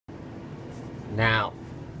Now,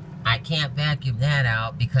 I can't vacuum that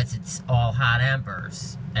out because it's all hot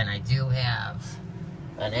embers. And I do have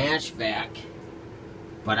an ash vac,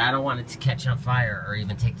 but I don't want it to catch on fire or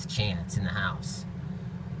even take the chance in the house.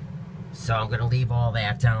 So I'm going to leave all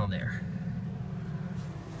that down there.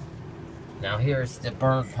 Now here's the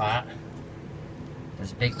burn pot.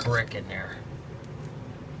 There's a big brick in there.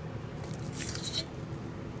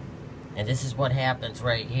 And this is what happens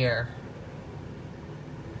right here.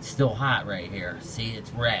 It's still hot right here. See,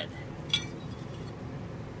 it's red.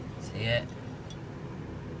 See it?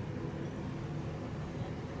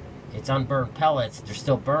 It's unburned pellets. They're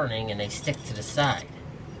still burning and they stick to the side.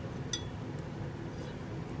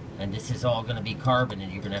 And this is all going to be carbon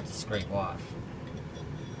and you're going to have to scrape off.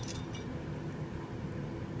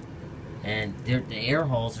 And the air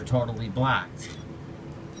holes are totally blocked.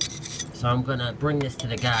 So I'm going to bring this to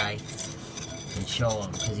the guy and show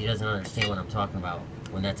him, because he doesn't understand what I'm talking about.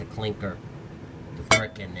 When that's a clinker, the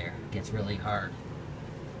brick in there gets really hard.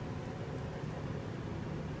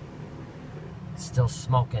 It's still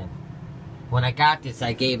smoking. When I got this,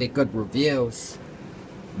 I gave it good reviews,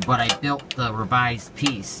 but I built the revised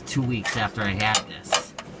piece 2 weeks after I had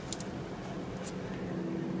this.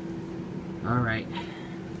 Alright.